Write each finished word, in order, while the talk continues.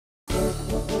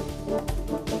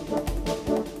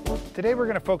Today we're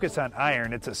going to focus on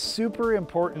iron. It's a super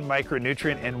important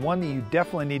micronutrient and one that you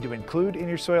definitely need to include in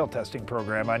your soil testing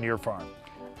program on your farm.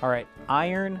 All right,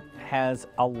 iron has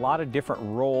a lot of different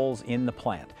roles in the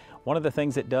plant. One of the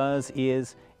things it does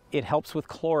is it helps with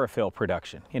chlorophyll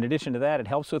production. In addition to that, it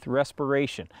helps with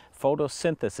respiration,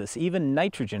 photosynthesis, even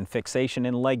nitrogen fixation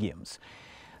in legumes.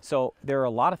 So there are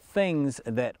a lot of things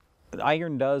that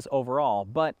iron does overall,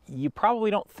 but you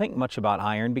probably don't think much about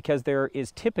iron because there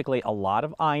is typically a lot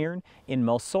of iron in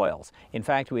most soils. In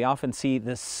fact, we often see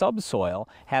the subsoil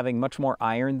having much more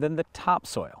iron than the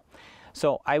topsoil.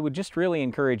 So I would just really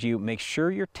encourage you, make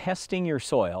sure you're testing your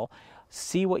soil,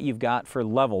 see what you've got for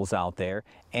levels out there,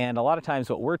 and a lot of times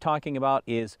what we're talking about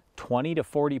is 20 to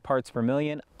 40 parts per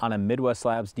million on a Midwest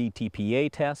Labs DTPA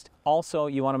test. Also,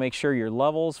 you want to make sure your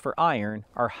levels for iron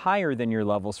are higher than your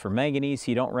levels for manganese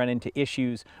so you don't run into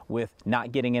issues with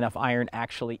not getting enough iron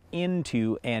actually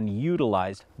into and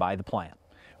utilized by the plant.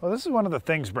 Well, this is one of the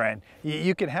things, Brian.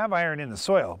 You can have iron in the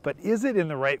soil, but is it in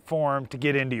the right form to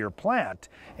get into your plant?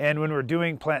 And when we're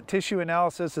doing plant tissue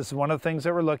analysis, this is one of the things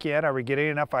that we're looking at. Are we getting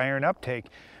enough iron uptake?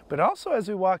 But also as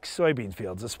we walk soybean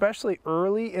fields, especially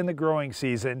early in the growing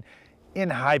season in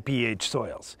high pH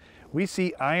soils. We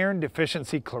see iron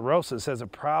deficiency chlorosis as a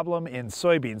problem in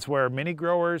soybeans where many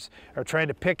growers are trying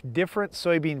to pick different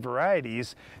soybean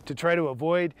varieties to try to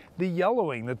avoid the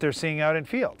yellowing that they're seeing out in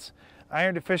fields.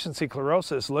 Iron deficiency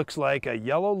chlorosis looks like a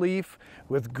yellow leaf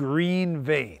with green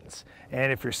veins.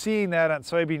 And if you're seeing that on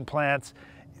soybean plants,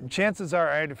 chances are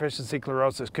iron deficiency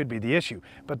chlorosis could be the issue.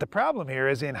 But the problem here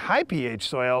is in high pH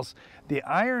soils, the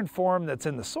iron form that's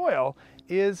in the soil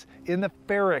is in the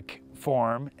ferric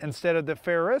form instead of the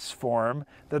ferrous form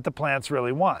that the plants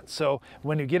really want. So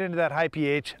when you get into that high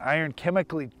pH, iron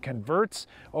chemically converts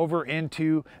over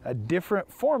into a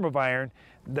different form of iron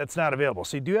that's not available.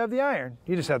 So you do have the iron,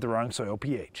 you just have the wrong soil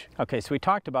pH. Okay, so we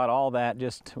talked about all that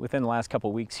just within the last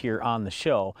couple of weeks here on the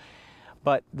show.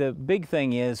 But the big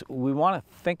thing is we want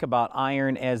to think about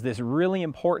iron as this really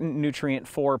important nutrient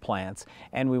for plants,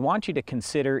 and we want you to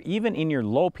consider, even in your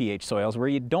low pH soils where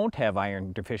you don't have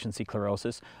iron deficiency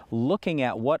chlorosis, looking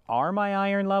at what are my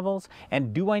iron levels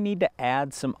and do I need to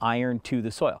add some iron to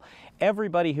the soil.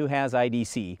 Everybody who has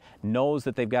IDC knows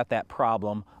that they've got that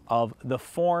problem of the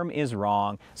form is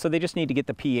wrong, so they just need to get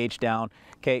the pH down.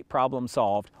 Okay, problem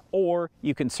solved. Or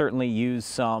you can certainly use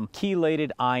some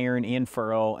chelated iron in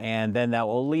furrow, and then that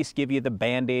will at least give you the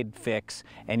Band-Aid fix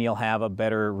and you'll have a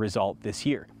better result this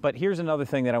year. But here's another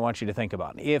thing that I want you to think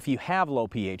about. If you have low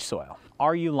pH soil,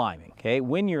 are you liming? Okay,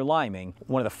 when you're liming,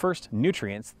 one of the first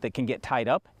nutrients that can get tied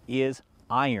up is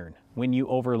iron when you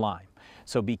over lime.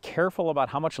 So be careful about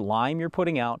how much lime you're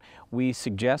putting out. We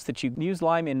suggest that you use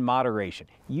lime in moderation.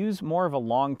 Use more of a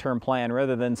long-term plan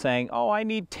rather than saying, oh, I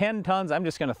need 10 tons, I'm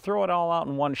just going to throw it all out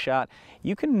in one shot.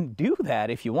 You can do that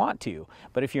if you want to,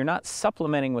 but if you're not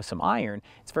supplementing with some iron,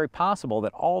 it's very possible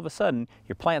that all of a sudden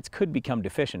your plants could become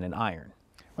deficient in iron.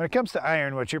 When it comes to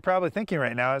iron, what you're probably thinking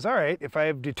right now is, all right, if I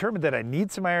have determined that I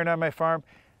need some iron on my farm,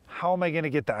 how am I going to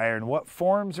get the iron? What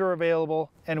forms are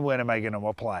available and when am I going to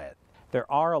apply it? There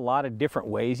are a lot of different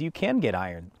ways you can get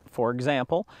iron. For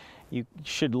example, you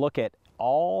should look at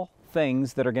all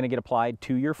things that are going to get applied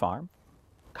to your farm.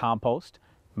 Compost,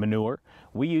 manure.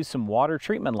 We use some water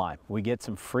treatment lime. We get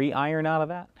some free iron out of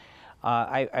that.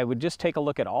 I would just take a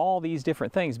look at all these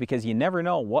different things because you never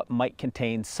know what might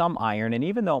contain some iron, and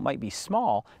even though it might be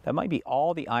small, that might be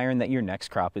all the iron that your next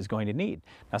crop is going to need.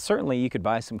 Now certainly you could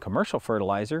buy some commercial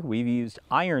fertilizer. We've used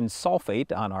iron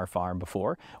sulfate on our farm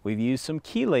before. We've used some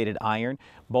chelated iron,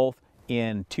 both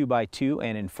in 2x2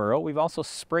 and in furrow. We've also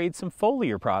sprayed some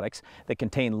foliar products that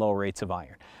contain low rates of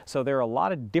iron. So there are a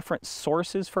lot of different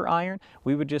sources for iron.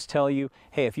 We would just tell you,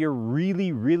 hey, if you're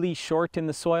really short in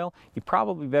the soil, you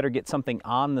probably better get something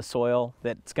on the soil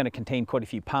that's going to contain quite a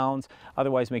few pounds.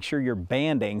 Otherwise, make sure you're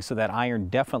banding so that iron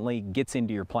definitely gets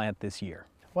into your plant this year.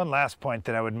 One last point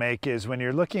that I would make is when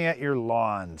you're looking at your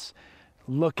lawns,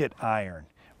 look at iron.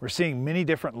 We're seeing many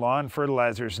different lawn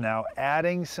fertilizers now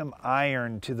adding some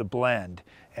iron to the blend,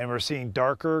 and we're seeing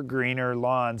darker, greener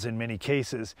lawns in many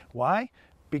cases. Why?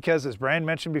 Because as Brian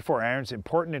mentioned before, iron's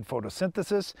important in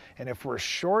photosynthesis, and if we're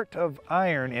short of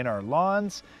iron in our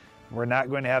lawns, we're not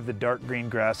going to have the dark green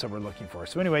grass that we're looking for.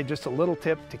 So anyway, just a little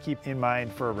tip to keep in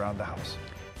mind for around the house.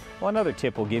 Well, another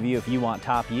tip we'll give you if you want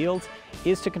top yields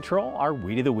is to control our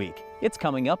weed of the week. It's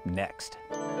coming up next.